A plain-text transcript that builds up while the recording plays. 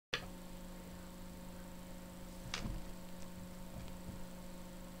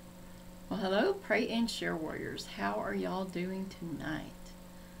Hello, Pray and Share Warriors. How are y'all doing tonight?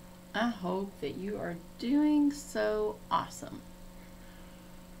 I hope that you are doing so awesome.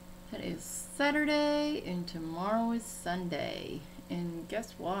 It is Saturday and tomorrow is Sunday. And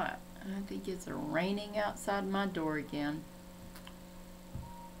guess what? I think it's raining outside my door again.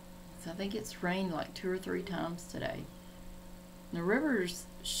 So I think it's rained like 2 or 3 times today. The rivers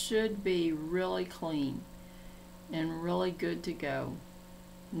should be really clean and really good to go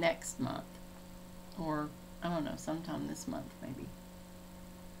next month, or I don't know, sometime this month,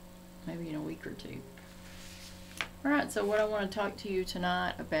 maybe in a week or two. Alright, so what I want to talk to you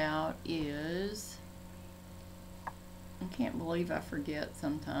tonight about is, I can't believe I forget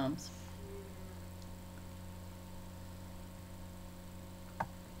sometimes.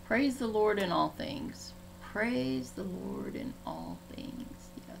 Praise the Lord in all things. Praise the Lord in all things.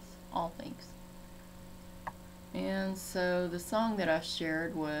 Yes, all things. And so the song that I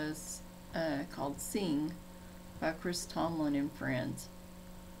shared was called Sing by Chris Tomlin and Friends.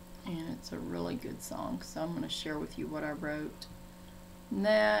 And it's a really good song, so I'm going to share with you what I wrote. And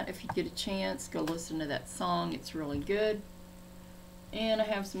that, if you get a chance, go listen to that song. It's really good. And I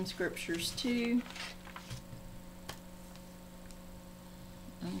have some scriptures too.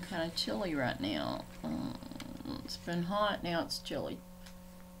 I'm kind of chilly right now. It's been hot, now it's chilly.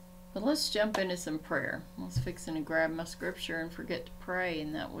 But let's jump into some prayer. I was fixing to grab my scripture and forget to pray,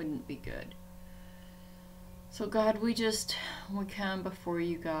 and that wouldn't be good. So God, we come before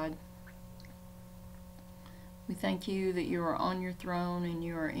you, God. We thank you that you are on your throne and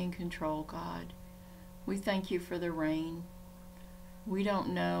you are in control, God. We thank you for the rain. We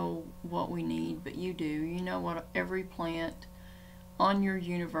don't know what we need, but you do. You know what every plant on your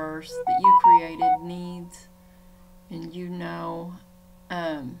universe that you created needs, and you know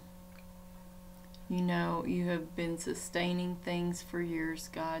you have been sustaining things for years,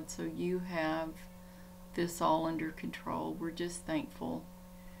 God, so you have this all under control. We're just thankful.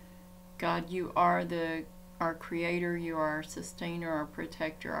 God, you are our creator, you are our sustainer, our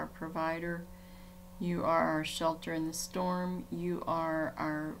protector, our provider. You are our shelter in the storm. You are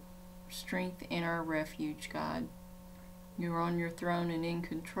our strength and our refuge, God. You're on your throne and in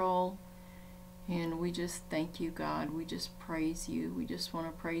control. And we just thank you, God. We just praise you. We just want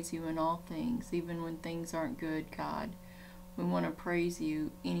to praise you in all things, even when things aren't good, God. We want to praise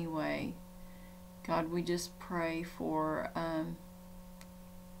you anyway. God, we just pray for,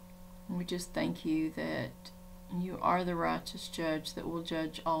 we just thank you that you are the righteous judge that will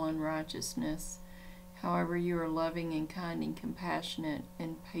judge all unrighteousness. However, you are loving and kind and compassionate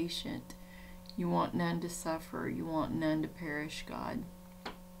and patient. You want none to suffer. You want none to perish, God.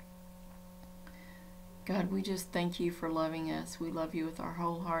 God, we just thank you for loving us. We love you with our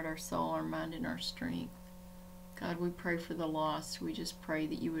whole heart, our soul, our mind, and our strength. God, we pray for the lost. We just pray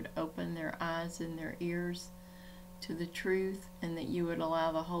that you would open their eyes and their ears to the truth, and that you would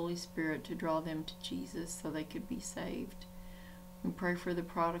allow the Holy Spirit to draw them to Jesus so they could be saved. We pray for the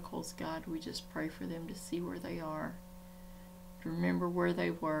prodigals, God. We just pray for them to see where they are, to remember where they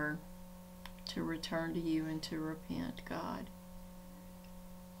were, to return to you and to repent, God.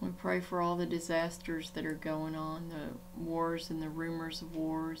 We pray for all the disasters that are going on, the wars and the rumors of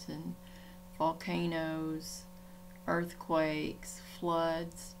wars and volcanoes, earthquakes,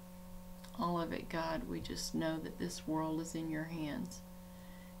 floods, all of it, God. We just know that this world is in your hands.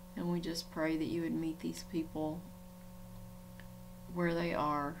 And we just pray that you would meet these people where they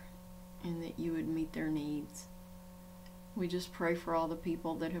are and that you would meet their needs. We just pray for all the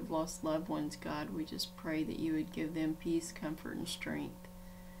people that have lost loved ones, God. We just pray that you would give them peace, comfort, and strength,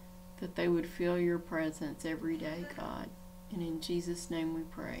 that they would feel your presence every day, God. And in Jesus' name we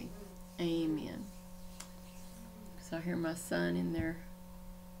pray. Amen. So I hear my son in there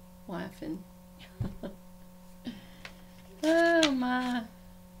laughing. Oh my.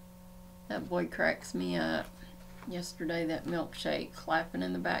 That boy cracks me up. Yesterday, that milkshake clapping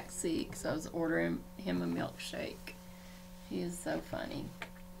in the back seat because I was ordering him a milkshake. He is so funny.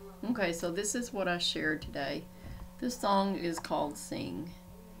 Okay, so this is what I shared today. This song is called Sing.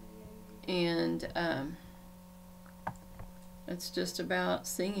 And it's just about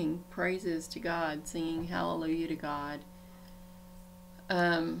singing praises to God, singing hallelujah to God.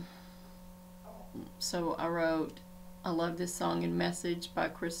 So I wrote, I love this song and message by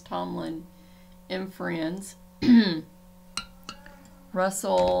Chris Tomlin and Friends.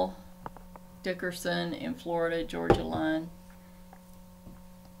 Russell Dickerson in Florida, Georgia line.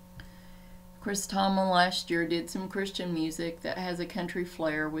 Chris Tomlin last year did some Christian music that has a country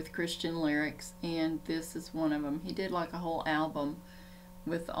flair with Christian lyrics, and this is one of them. He did like a whole album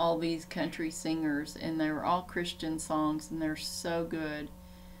with all these country singers, and they were all Christian songs, and they're so good.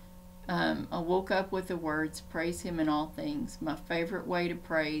 I woke up with the words, praise him in all things. My favorite way to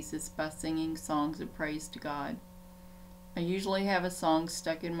praise is by singing songs of praise to God. I usually have a song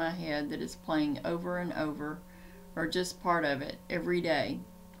stuck in my head that is playing over and over, or just part of it, every day.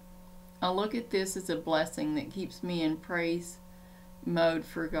 I look at this as a blessing that keeps me in praise mode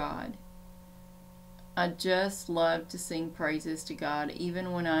for God. I just love to sing praises to God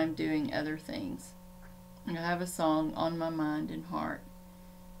even when I'm doing other things. I have a song on my mind and heart.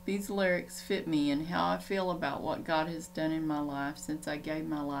 These lyrics fit me and how I feel about what God has done in my life since I gave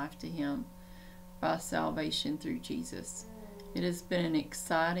my life to Him by salvation through Jesus. It has been an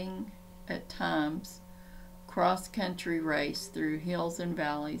exciting, at times, cross-country race through hills and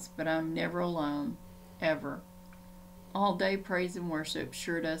valleys, but I'm never alone, ever. All day praise and worship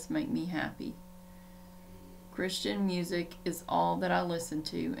sure does make me happy. Christian music is all that I listen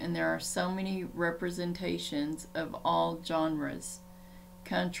to, and there are so many representations of all genres: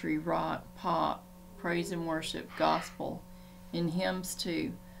 country, rock, pop, praise and worship, gospel, and hymns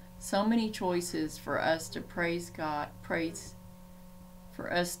too. So many choices for us to praise God, praise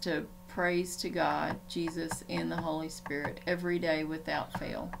to God, Jesus, and the Holy Spirit every day without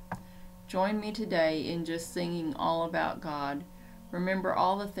fail. Join me today in just singing all about God. Remember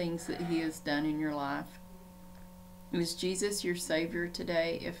all the things that He has done in your life. Is Jesus your Savior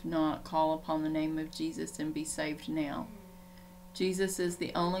today? If not, call upon the name of Jesus and be saved now. Jesus is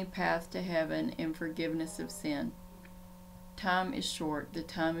the only path to heaven and forgiveness of sin. Time is short. The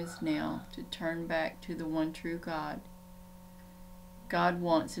time is now to turn back to the one true God. God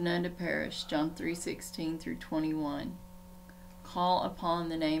wants none to perish. John 3:16 through 21. Call upon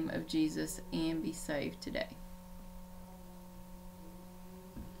the name of Jesus and be saved today.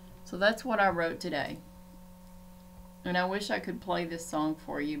 So that's what I wrote today. And I wish I could play this song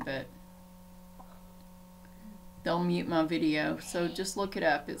for you, but they'll mute my video. So just look it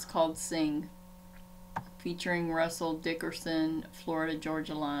up. It's called Sing, featuring Russell Dickerson, Florida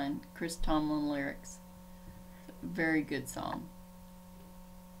Georgia Line, Chris Tomlin lyrics. Very good song.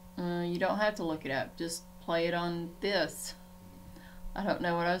 You don't have to look it up. Just play it on this. I don't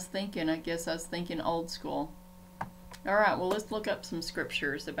know what I was thinking. I guess I was thinking old school. Alright, well, let's look up some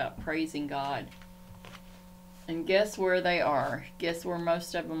scriptures about praising God. And guess where they are. Guess where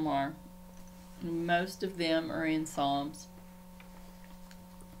most of them are. Most of them are in Psalms.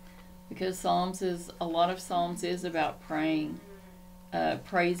 Because a lot of Psalms is about praying,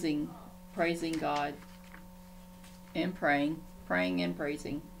 praising God, and praying and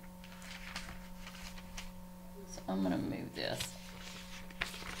praising. So I'm going to move this.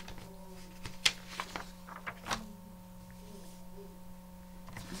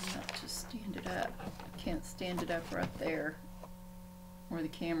 I'm not just stand it up. I can't stand it up right there where the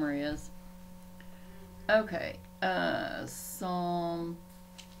camera is. Okay, Psalm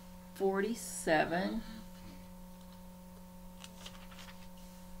 47.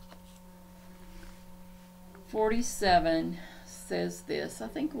 Says this. I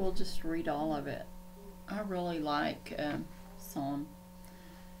think we'll just read all of it. I really like Psalms.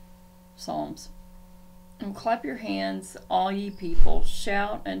 And clap your hands, all ye people.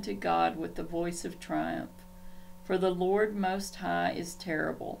 Shout unto God with the voice of triumph. For the Lord Most High is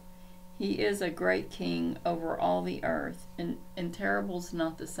terrible. He is a great king over all the earth. And terrible's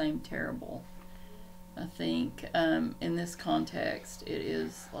not the same terrible. I think in this context it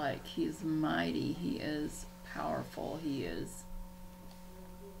is like He is mighty, He is powerful, He is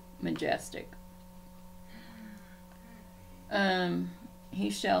majestic. He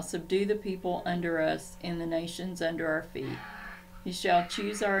shall subdue the people under us and the nations under our feet. He shall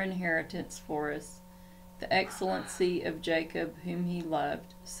choose our inheritance for us, the excellency of Jacob whom He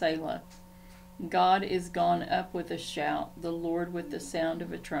loved. Selah. God is gone up with a shout, the Lord with the sound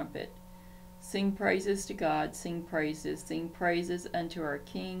of a trumpet. Sing praises to God, sing praises unto our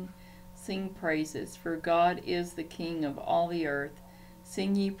King, sing praises, for God is the King of all the earth.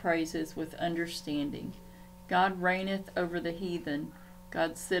 Sing ye praises with understanding. God reigneth over the heathen,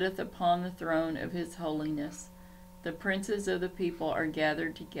 God sitteth upon the throne of His holiness. The princes of the people are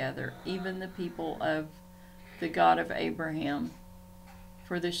gathered together, even the people of the God of Abraham.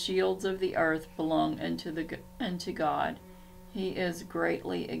 For the shields of the earth belong unto God. He is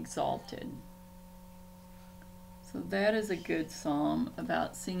greatly exalted. So that is a good psalm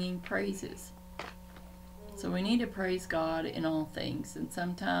about singing praises. So we need to praise God in all things. And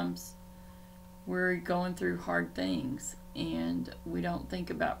sometimes we're going through hard things and we don't think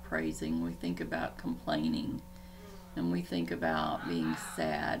about praising. We think about complaining. And we think about being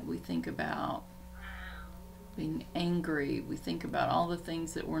sad. We think about being angry. We think about all the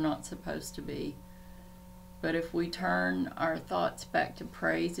things that we're not supposed to be. But if we turn our thoughts back to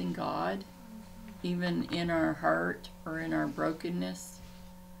praising God, even in our hurt or in our brokenness,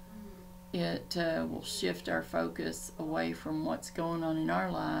 it will shift our focus away from what's going on in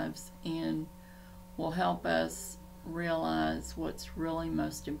our lives and will help us realize what's really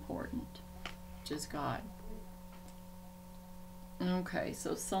most important, which is God. Okay,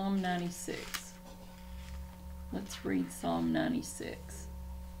 so Psalm 96. Let's read Psalm 96.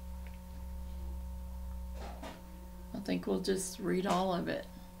 I think we'll just read all of it.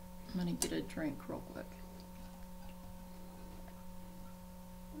 I'm going to get a drink real quick.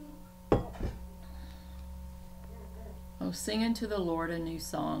 Oh, sing unto the Lord a new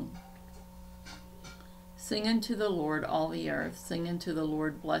song. Sing unto the Lord all the earth. Sing unto the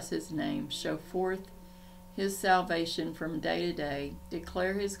Lord, bless his name. Show forth his salvation from day to day.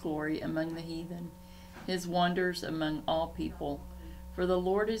 Declare his glory among the heathen, his wonders among all people. For the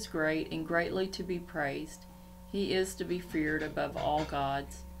Lord is great and greatly to be praised. He is to be feared above all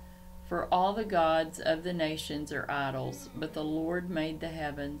gods. For all the gods of the nations are idols, but the Lord made the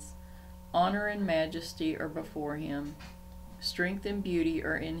heavens. Honor and majesty are before him. Strength and beauty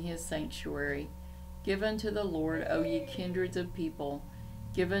are in his sanctuary. Give unto the Lord, O ye kindreds of people.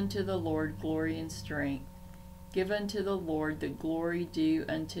 Give unto the Lord glory and strength. Give unto the Lord the glory due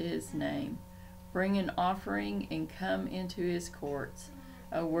unto his name. Bring an offering and come into his courts.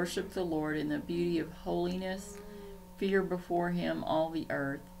 O worship the Lord in the beauty of holiness. Fear before him all the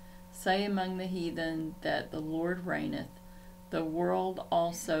earth. Say among the heathen that the Lord reigneth. The world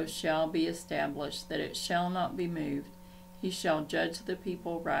also shall be established, that it shall not be moved. He shall judge the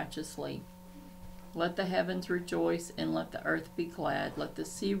people righteously. Let the heavens rejoice, and let the earth be glad. Let the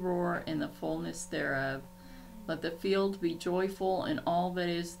sea roar, and the fullness thereof. Let the field be joyful, and all that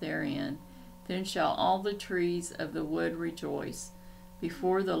is therein. Then shall all the trees of the wood rejoice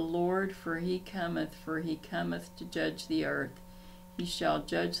before the Lord, for he cometh to judge the earth. He shall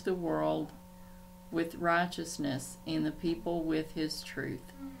judge the world with righteousness, and the people with his truth.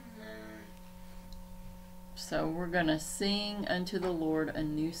 So we're going to sing unto the Lord a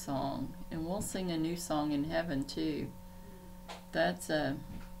new song, and we'll sing a new song in heaven too. That's in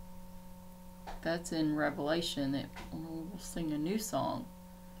Revelation, that we'll sing a new song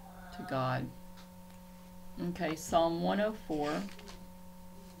to God. Okay, Psalm 104.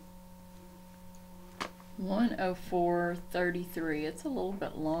 104:33. It's a little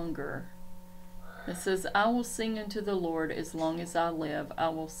bit longer. It says, I will sing unto the Lord as long as I live. I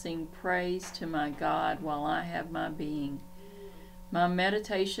will sing praise to my God while I have my being. My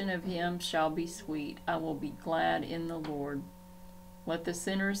meditation of him shall be sweet. I will be glad in the Lord. Let the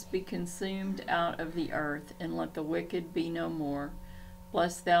sinners be consumed out of the earth, and let the wicked be no more.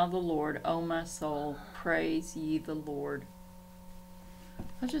 Bless thou the Lord, O my soul. Praise ye the Lord.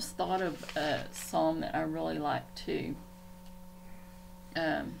 I just thought of a psalm that I really like too.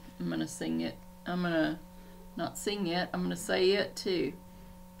 I'm going to sing it. I'm going to not sing it. I'm going to say it too.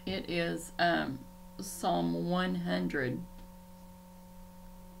 It is Psalm 100.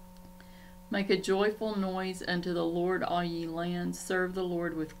 Make a joyful noise unto the Lord, all ye lands. Serve the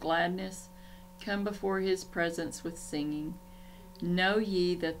Lord with gladness. Come before his presence with singing. Know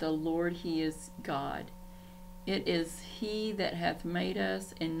ye that the Lord, he is God. It is he that hath made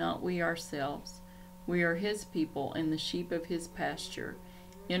us, and not we ourselves. We are his people, and the sheep of his pasture.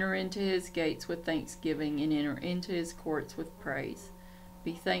 Enter into his gates with thanksgiving, and enter into his courts with praise.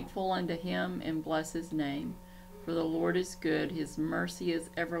 Be thankful unto him, and bless his name. For the Lord is good, his mercy is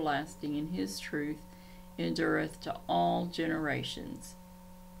everlasting, and his truth endureth to all generations.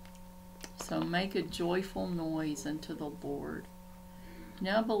 So make a joyful noise unto the Lord.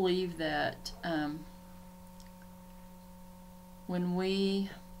 Now I believe that when we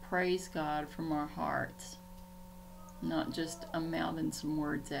praise God from our hearts, not just I'm mouthing some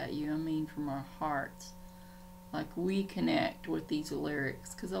words at you, I mean from our hearts, like we connect with these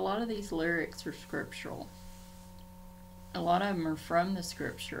lyrics, because a lot of these lyrics are scriptural. A lot of them are from the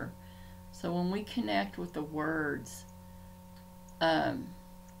scripture. So when we connect with the words, and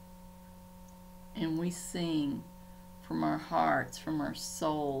we sing from our hearts, from our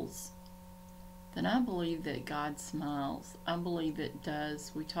souls, then I believe that God smiles. I believe it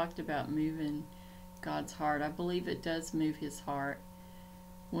does. We talked about moving God's heart. I believe it does move his heart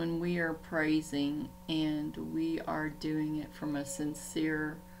when we are praising and we are doing it from a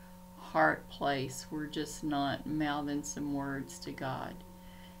sincere heart place. We're just not mouthing some words to God,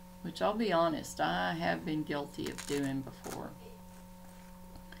 which I'll be honest, I have been guilty of doing before.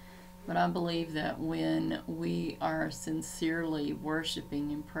 But I believe that when we are sincerely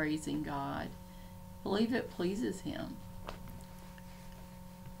worshiping and praising God, I believe it pleases him.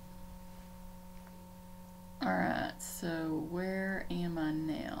 So where am I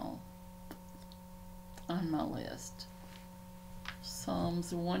now on my list?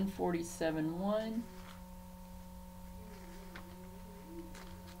 Psalms 147:1.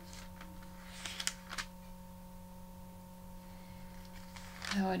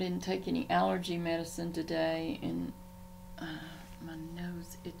 Oh, I didn't take any allergy medicine today, and my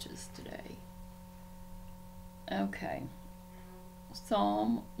nose itches today. Okay.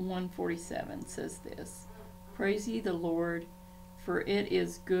 Psalm 147 says this: Praise ye the Lord, for it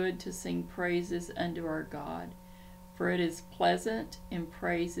is good to sing praises unto our God, for it is pleasant, and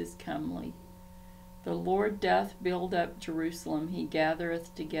praise is comely. The Lord doth build up Jerusalem, he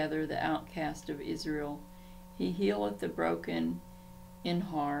gathereth together the outcast of Israel. He healeth the broken in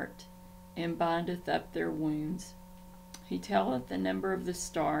heart, and bindeth up their wounds. He telleth the number of the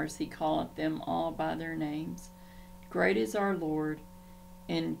stars, he calleth them all by their names. Great is our Lord,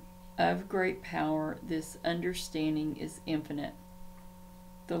 and of great power, this understanding is infinite.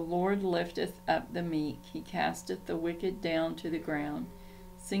 The Lord lifteth up the meek, he casteth the wicked down to the ground.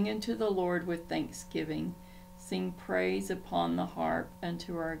 Sing unto the Lord with thanksgiving, sing praise upon the harp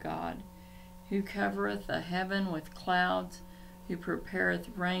unto our God, who covereth the heaven with clouds, who prepareth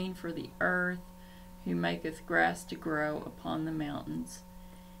rain for the earth, who maketh grass to grow upon the mountains.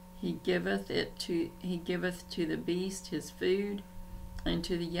 He giveth to the beast his food, and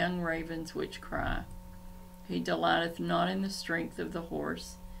to the young ravens which cry. He delighteth not in the strength of the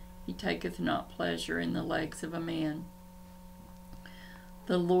horse, he taketh not pleasure in the legs of a man.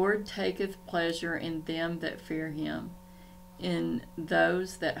 The Lord taketh pleasure in them that fear him, in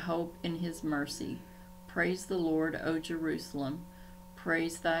those that hope in his mercy. Praise the Lord, O Jerusalem.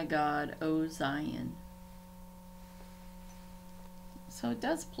 Praise thy God, O Zion. So it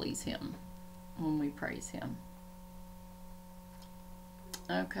does please him when we praise him.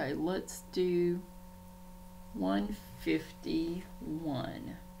 Okay, let's do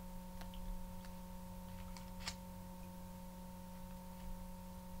 151.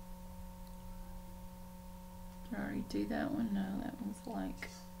 Did I already do that one? No, that one's like...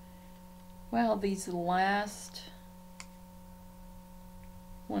 Well, these last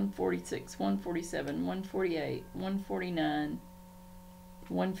 146, 147, 148, 149,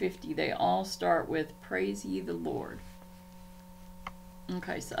 150, they all start with praise ye the Lord.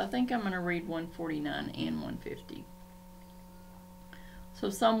 Okay, so I think I'm going to read 149 and 150. So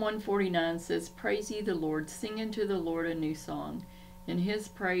Psalm 149 says, Praise ye the Lord, sing unto the Lord a new song, in his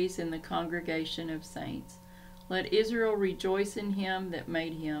praise in the congregation of saints. Let Israel rejoice in him that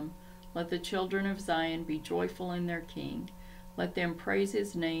made him. Let the children of Zion be joyful in their King. Let them praise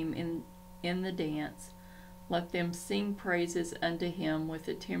his name in the dance. Let them sing praises unto him with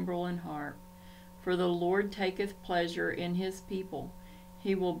the timbrel and harp. For the Lord taketh pleasure in his people.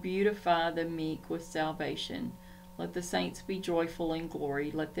 He will beautify the meek with salvation. Let the saints be joyful in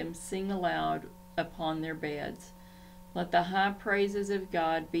glory. Let them sing aloud upon their beds. Let the high praises of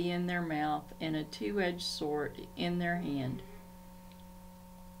God be in their mouth, and a two-edged sword in their hand,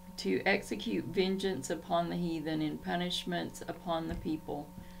 to execute vengeance upon the heathen and punishments upon the people,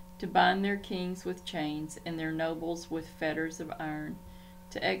 to bind their kings with chains and their nobles with fetters of iron,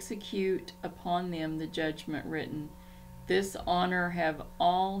 to execute upon them the judgment written. This honor have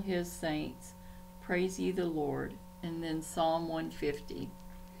all his saints. Praise ye the Lord. And then Psalm 150.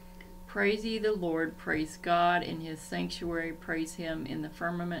 Praise ye the Lord, praise God in his sanctuary, praise him in the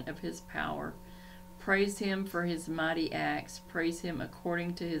firmament of his power. Praise him for his mighty acts, praise him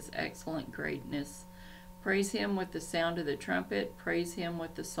according to his excellent greatness. Praise him with the sound of the trumpet, praise him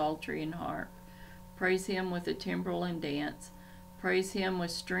with the psaltery and harp. Praise him with the timbrel and dance. Praise him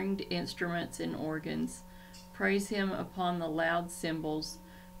with stringed instruments and organs. Praise him upon the loud cymbals.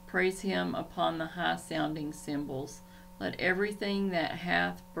 Praise him upon the high-sounding cymbals. Let everything that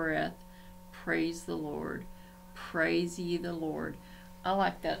hath breath praise the Lord. Praise ye the Lord. I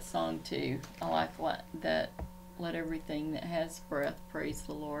like that song too. I like that. Let everything that has breath praise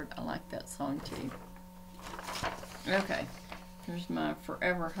the Lord. I like that song too. Okay, here's my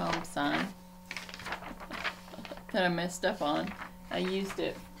forever home sign that I messed up on. I used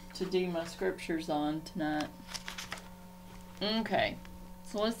it to do my scriptures on tonight. Okay,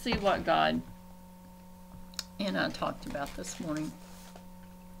 so let's see what God and I talked about this morning.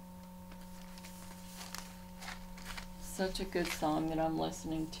 Such a good song that I'm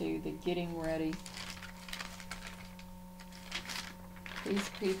listening to, the Getting Ready. These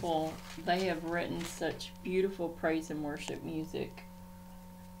people, they have written such beautiful praise and worship music.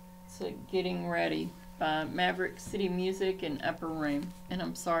 So Getting Ready by Maverick City Music and Upper Room. And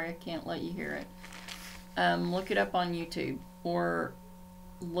I'm sorry I can't let you hear it. Look it up on YouTube, or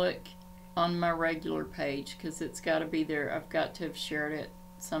look on my regular page, because it's got to be there. I've got to have shared it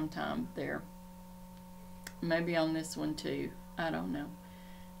sometime there. Maybe on this one too. I don't know.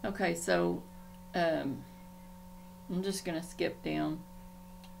 Okay, so I'm just going to skip down.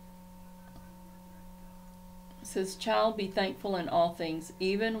 It says, "Child, be thankful in all things,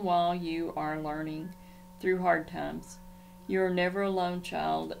 even while you are learning through hard times. You are never alone,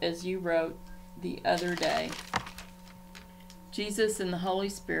 child, as you wrote the other day. Jesus and the Holy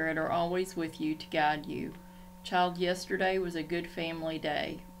Spirit are always with you to guide you. Child, yesterday was a good family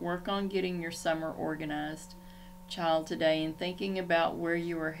day. Work on getting your summer organized, child, today, and thinking about where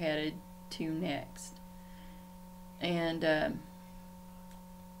you are headed to next." And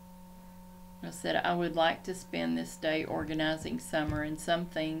I said, I would like to spend this day organizing summer and some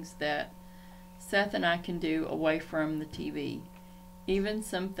things that Seth and I can do away from the TV. Even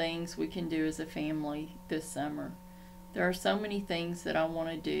some things we can do as a family this summer. There are so many things that I want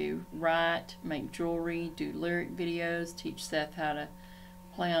to do. Write, make jewelry, do lyric videos, teach Seth how to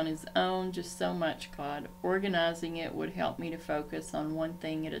play on his own. Just so much, God. Organizing it would help me to focus on one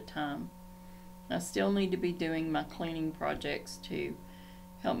thing at a time. I still need to be doing my cleaning projects too.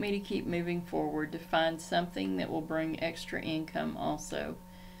 Help me to keep moving forward, to find something that will bring extra income also.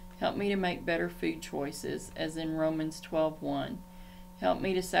 Help me to make better food choices, as in Romans 12:1. Help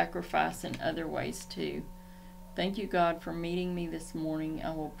me to sacrifice in other ways too. Thank you, God, for meeting me this morning.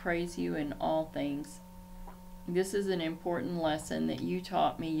 I will praise you in all things. This is an important lesson that you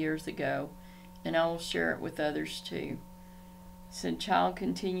taught me years ago, and I will share it with others too. So, child,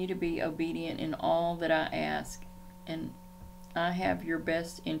 continue to be obedient in all that I ask, and I have your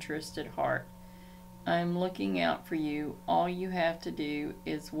best interest at heart. I am looking out for you. All you have to do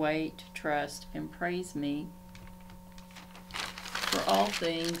is wait, trust, and praise me for all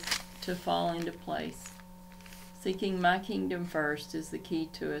things to fall into place. Seeking my kingdom first is the key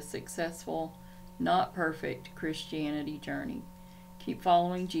to a successful, not perfect Christianity journey. Keep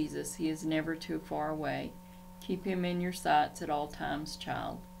following Jesus. He is never too far away. Keep him in your sights at all times,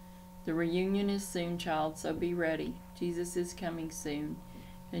 child. The reunion is soon, child, so be ready. Jesus is coming soon,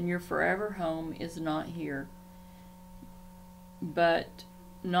 and your forever home is not here, but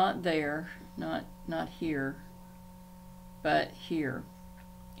not there, not here, but here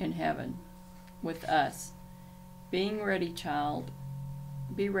in heaven with us. Being ready, child.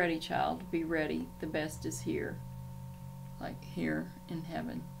 Be ready, child. Be ready. The best is here. Like here in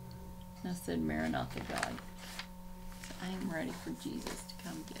heaven. And I said, Maranatha, God. So I am ready for Jesus to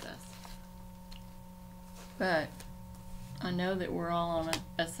come get us. But I know that we're all on an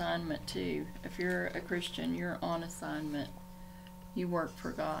assignment too. If you're a Christian, you're on assignment. You work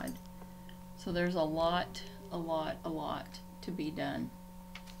for God. So there's a lot to be done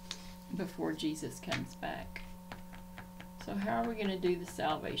before Jesus comes back. So how are we going to do the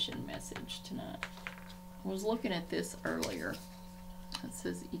salvation message tonight? I was looking at this earlier. It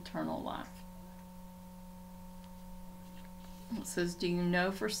says eternal life. It says, do you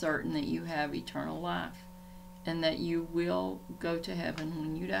know for certain that you have eternal life and that you will go to heaven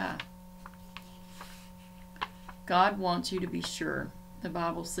when you die? God wants you to be sure. The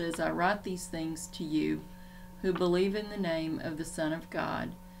Bible says, I write these things to you who believe in the name of the Son of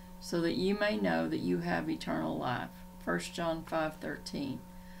God, so that you may know that you have eternal life. 1 John 5:13.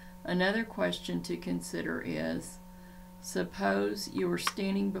 Another question to consider is, suppose you are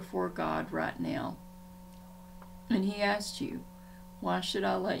standing before God right now, and he asked you, why should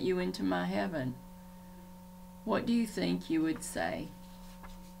I let you into my heaven? What do you think you would say?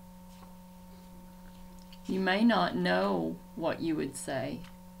 You may not know what you would say,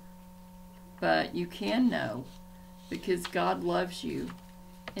 but you can know, because God loves you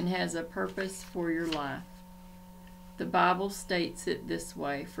and has a purpose for your life. The Bible states it this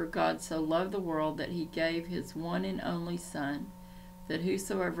way, for God so loved the world that he gave his one and only Son, that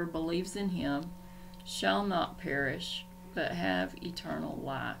whosoever believes in him shall not perish, but have eternal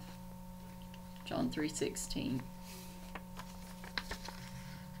life. John 3:16.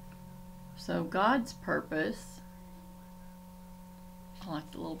 So God's purpose, I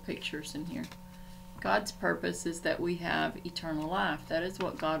like the little pictures in here. God's purpose is that we have eternal life. That is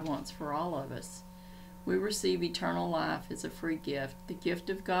what God wants for all of us. We receive eternal life as a free gift. The gift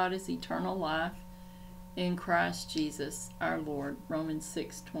of God is eternal life in Christ Jesus our Lord. Romans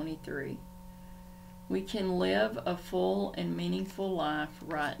 6:23. We can live a full and meaningful life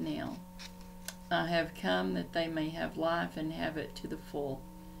right now. I have come that they may have life and have it to the full.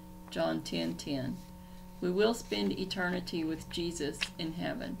 John 10:10. We will spend eternity with Jesus in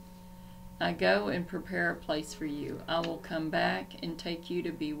heaven. I go and prepare a place for you. I will come back and take you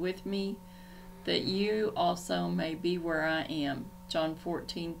to be with me, that you also may be where I am. John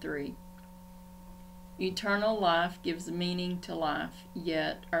 14:3. Eternal life gives meaning to life,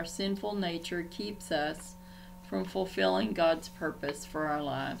 yet our sinful nature keeps us from fulfilling God's purpose for our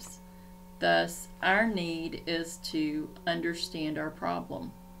lives. Thus, our need is to understand our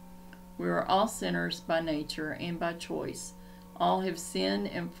problem. We are all sinners by nature and by choice. All have sinned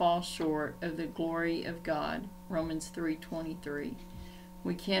and fall short of the glory of God. Romans 3:23.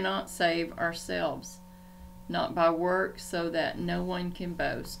 We cannot save ourselves, not by works, so that no one can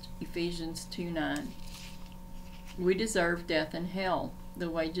boast. Ephesians 2:9. We deserve death and hell. The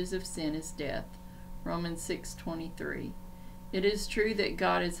wages of sin is death. Romans 6:23. It is true that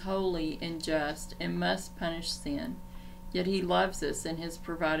God is holy and just and must punish sin. Yet he loves us and has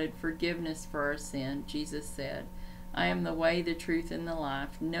provided forgiveness for our sin. Jesus said, I am the way, the truth, and the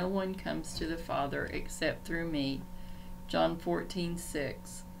life. No one comes to the Father except through me. John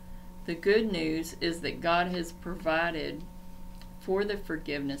 14:6. The good news is that God has provided for the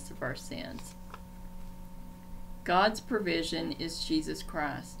forgiveness of our sins. God's provision is Jesus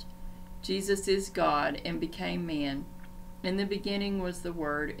Christ. Jesus is God and became man. In the beginning was the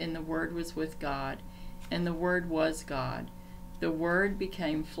Word, and the Word was with God, and the Word was God. The Word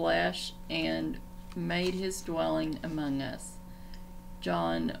became flesh and made his dwelling among us.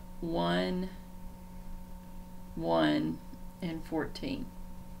 John 1:1 and 14.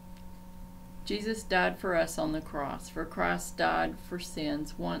 Jesus died for us on the cross, for Christ died for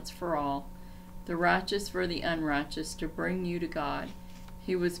sins once for all, the righteous for the unrighteous, to bring you to God.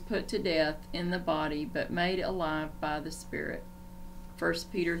 He was put to death in the body, but made alive by the Spirit.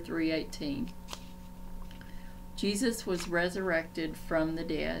 1 Peter 3:18. Jesus was resurrected from the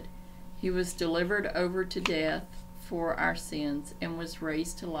dead. He was delivered over to death for our sins and was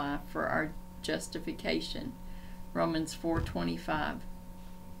raised to life for our justification. Romans 4:25.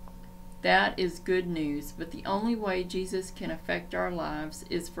 That is good news, but the only way Jesus can affect our lives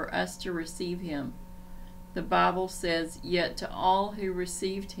is for us to receive him. The Bible says, yet to all who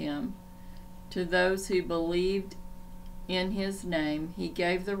received him, to those who believed in his name, he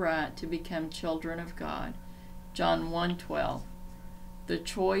gave the right to become children of God. John 1:12. The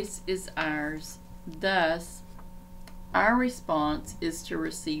choice is ours. Thus, our response is to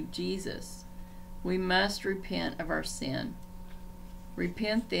receive Jesus. We must repent of our sin.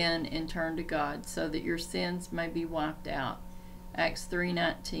 Repent then and turn to God so that your sins may be wiped out. Acts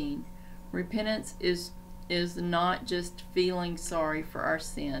 3:19. Repentance is not just feeling sorry for our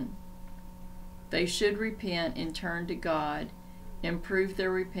sin. They should repent and turn to God and prove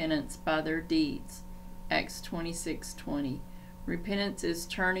their repentance by their deeds. Acts 26:20. Repentance is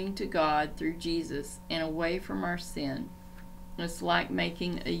turning to God through Jesus and away from our sin. It's like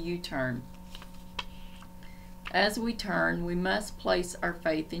making a U-turn. As we turn, we must place our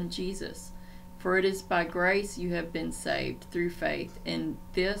faith in Jesus. For it is by grace you have been saved through faith, and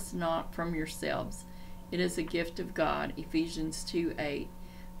this not from yourselves. It is a gift of God. Ephesians 2:8.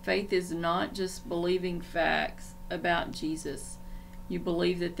 Faith is not just believing facts about Jesus. You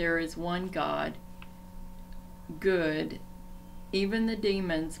believe that there is one God, good. Even the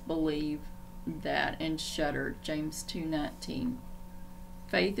demons believe that and shudder. James 2:19.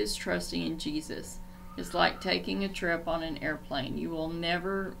 Faith is trusting in Jesus. It's like taking a trip on an airplane. You will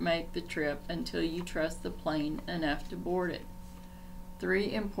never make the trip until you trust the plane enough to board it.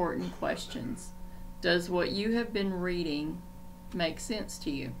 3 important questions. Does what you have been reading make sense to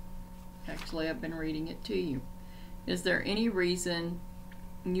you? Actually, I've been reading it to you. Is there any reason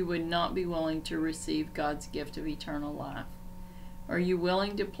you would not be willing to receive God's gift of eternal life? Are you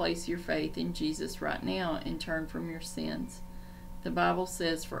willing to place your faith in Jesus right now and turn from your sins? The Bible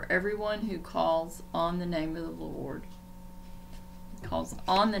says, for everyone who calls on the name of the Lord,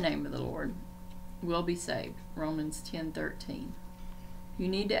 will be saved. Romans 10:13. You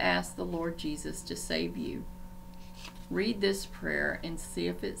need to ask the Lord Jesus to save you. Read this prayer and see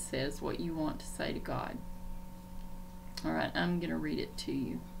if it says what you want to say to God. All right, I'm going to read it to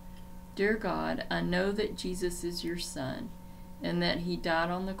you. Dear God, I know that Jesus is your Son and that he died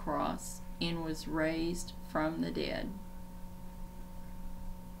on the cross and was raised from the dead.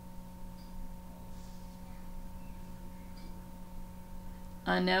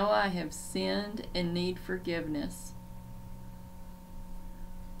 I know I have sinned and need forgiveness.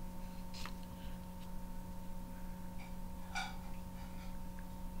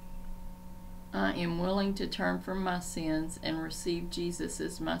 I am willing to turn from my sins and receive Jesus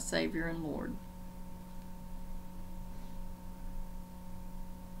as my Savior and Lord.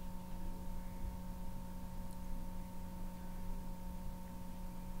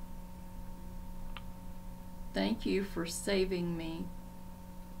 Thank you for saving me.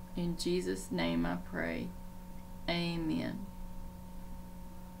 In Jesus' name I pray. Amen.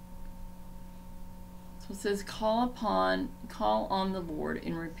 It says, call on the Lord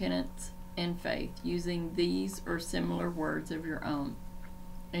in repentance and faith, using these or similar words of your own,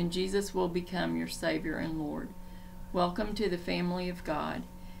 and Jesus will become your Savior and Lord. Welcome to the family of God.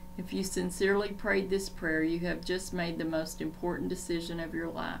 If you sincerely prayed this prayer, you have just made the most important decision of your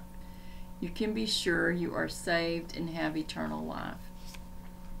life. You can be sure you are saved and have eternal life.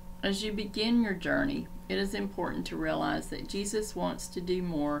 As you begin your journey, it is important to realize that Jesus wants to do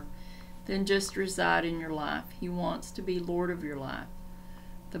more than just reside in your life. He wants to be Lord of your life.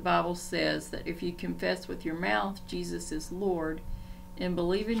 The Bible says that if you confess with your mouth Jesus is Lord and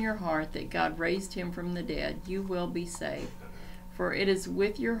believe in your heart that God raised him from the dead, you will be saved. For it is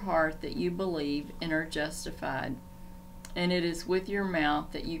with your heart that you believe and are justified, and it is with your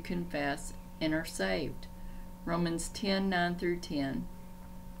mouth that you confess and are saved. Romans 10:9-10.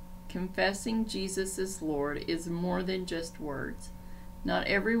 Confessing Jesus as Lord is more than just words. Not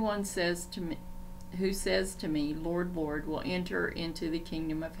everyone who says to me, Lord, Lord, will enter into the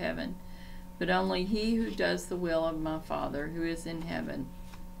kingdom of heaven, but only he who does the will of my Father who is in heaven.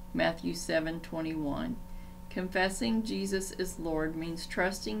 Matthew 7:21. Confessing Jesus as Lord means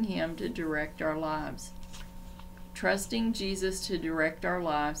trusting him to direct our lives. Trusting Jesus to direct our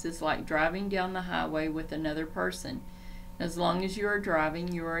lives is like driving down the highway with another person. As long as you are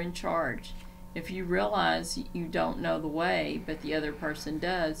driving, you are in charge. If you realize you don't know the way, but the other person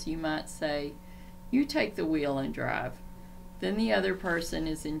does, you might say, you take the wheel and drive. Then the other person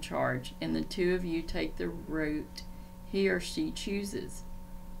is in charge, and the two of you take the route he or she chooses.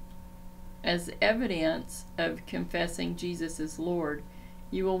 As evidence of confessing Jesus as Lord,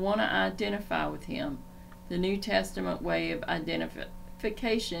 you will want to identify with him. The New Testament way of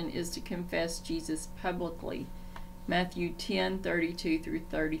identification is to confess Jesus publicly, Matthew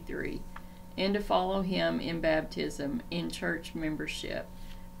 10:32-33, and to follow him in baptism, in church membership,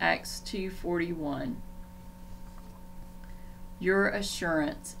 Acts 2:41. Your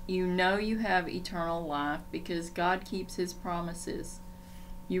assurance. You know you have eternal life because God keeps his promises.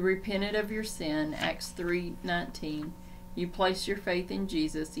 You repented of your sin, Acts 3:19. You placed your faith in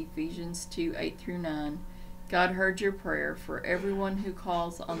Jesus, Ephesians 2:8-9. God heard your prayer, for everyone who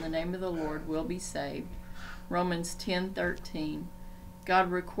calls on the name of the Lord will be saved, Romans 10:13.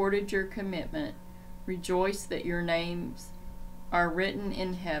 God recorded your commitment. Rejoice that your names are written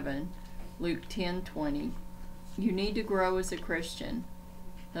in heaven, Luke 10:20. You need to grow as a Christian.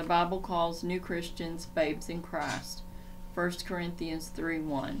 The Bible calls new Christians babes in Christ, 1 Corinthians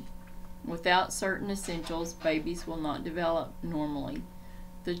 3:1. Without certain essentials, babies will not develop normally.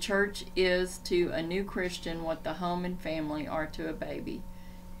 The church is to a new Christian what the home and family are to a baby.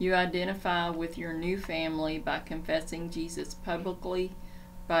 You identify with your new family by confessing Jesus publicly,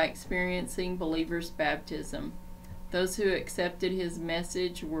 by experiencing believers' baptism. Those who accepted his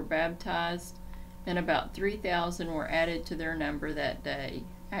message were baptized, and about 3,000 were added to their number that day,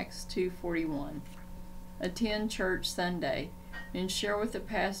 Acts 2:41. Attend church Sunday and share with the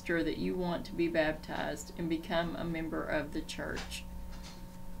pastor that you want to be baptized and become a member of the church.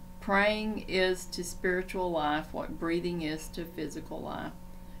 Praying is to spiritual life what breathing is to physical life.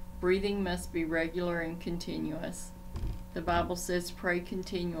 Breathing must be regular and continuous. The Bible says pray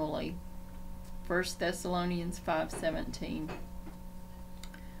continually, 1 Thessalonians 5:17.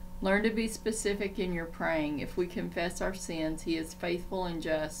 Learn to be specific in your praying. If we confess our sins, he is faithful and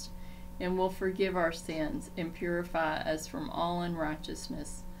just and will forgive our sins and purify us from all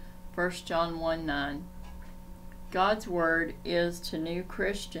unrighteousness, 1 John 1:9. God's word is to new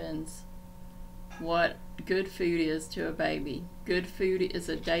Christians what good food is to a baby. Good food is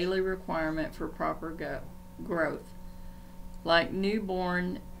a daily requirement for proper growth. Like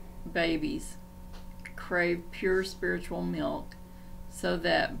newborn babies crave pure spiritual milk, so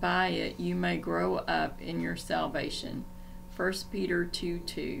that by it you may grow up in your salvation, 1 Peter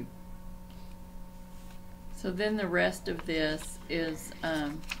 2:2. So then the rest of this is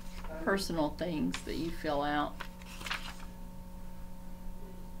personal things that you fill out.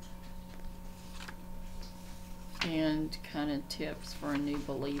 And kind of tips for a new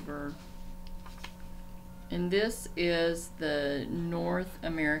believer. And this is the North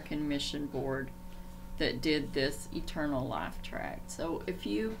American Mission Board that did this Eternal Life Tract. So if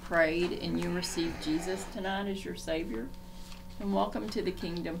you prayed and you received Jesus tonight as your Savior, then welcome to the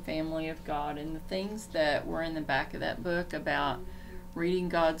Kingdom family of God. And the things that were in the back of that book about reading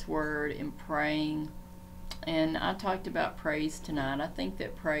God's Word and praying, and I talked about praise tonight. I think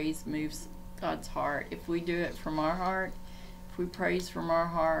that praise moves God's heart. If we do it from our heart, if we praise from our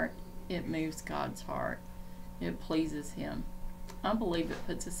heart, it moves God's heart. It pleases him. I believe it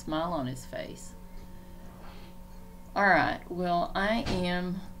puts a smile on his face. Alright, well, I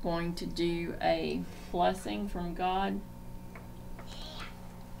am going to do a blessing from God.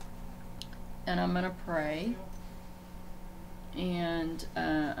 And I'm going to pray. And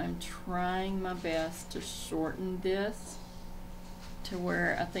I'm trying my best to shorten this to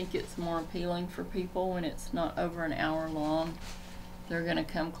where I think it's more appealing for people when it's not over an hour long. They're going to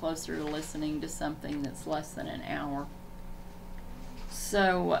come closer to listening to something that's less than an hour.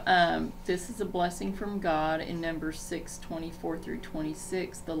 So this is a blessing from God in Numbers 6:24 through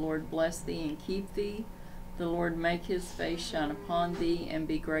 26. The Lord bless thee and keep thee. The Lord make his face shine upon thee and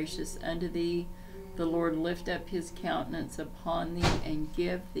be gracious unto thee. The Lord lift up his countenance upon thee and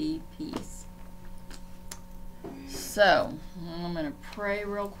give thee peace. So, I'm going to pray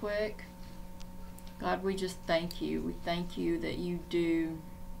real quick. God, we just thank you. We thank you that you do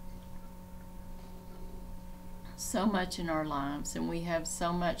so much in our lives, and we have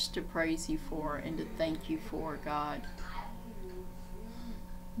so much to praise you for and to thank you for, God.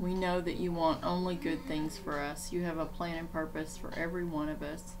 We know that you want only good things for us. You have a plan and purpose for every one of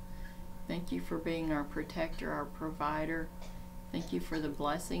us. Thank you for being our protector, our provider. Thank you for the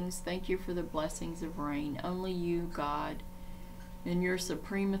blessings. Thank you for the blessings of rain. Only you, God, and your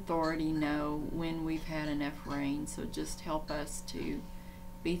supreme authority know when we've had enough rain. So just help us to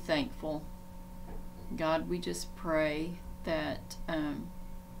be thankful. God, we just pray that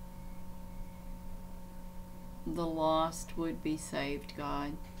the lost would be saved,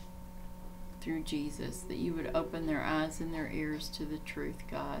 God, through Jesus, that you would open their eyes and their ears to the truth,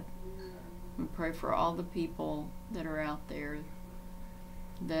 God. We pray for all the people that are out there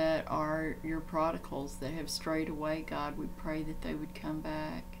that are your prodigals that have strayed away, God. We pray that they would come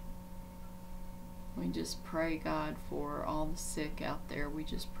back. We just pray, God, for all the sick out there. We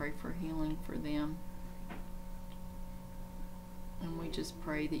just pray for healing for them. And we just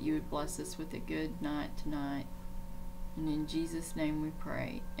pray that you would bless us with a good night tonight. And in Jesus' name we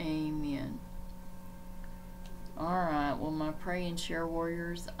pray. Amen. Alright, well, my pray and share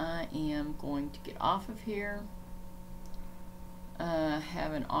warriors, I am going to get off of here.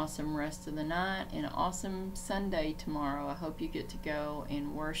 Have an awesome rest of the night and an awesome Sunday tomorrow. I hope you get to go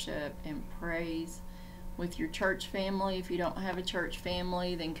and worship and praise with your church family. If you don't have a church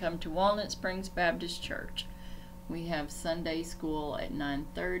family, then come to Walnut Springs Baptist Church. We have Sunday school at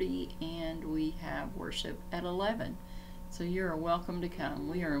 9:30 and we have worship at 11. So you're welcome to come.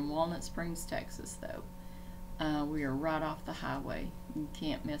 We are in Walnut Springs, Texas, though. We are right off the highway. You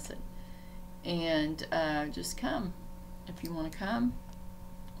can't miss it. And just come. If you want to come,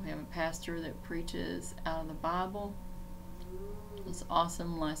 we have a pastor that preaches out of the Bible. It's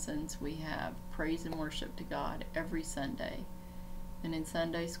awesome lessons. We have praise and worship to God every Sunday. And in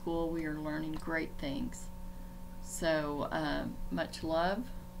Sunday school, we are learning great things. So, much love.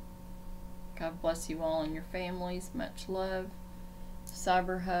 God bless you all and your families. Much love.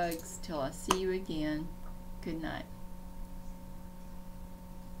 Cyber hugs. Till I see you again. Good night.